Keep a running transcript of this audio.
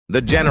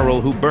the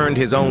general who burned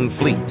his own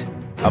fleet.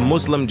 A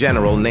Muslim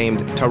general named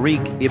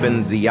Tariq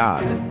Ibn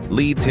Ziyad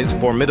leads his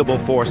formidable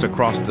force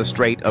across the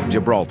Strait of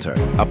Gibraltar.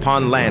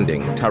 Upon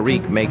landing,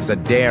 Tariq makes a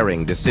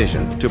daring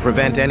decision. To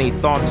prevent any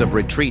thoughts of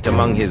retreat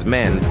among his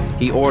men,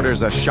 he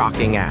orders a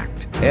shocking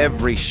act.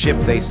 Every ship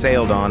they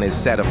sailed on is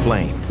set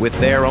aflame. With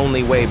their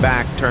only way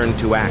back turned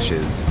to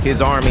ashes,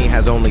 his army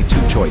has only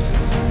two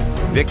choices: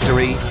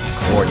 victory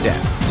or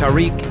death.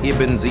 Tariq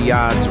Ibn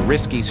Ziyad's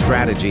risky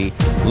strategy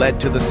led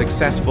to the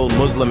successful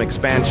Muslim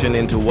expansion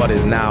into what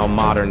is now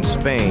modern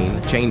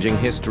Spain, changing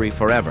history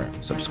forever.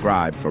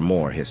 Subscribe for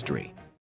more history.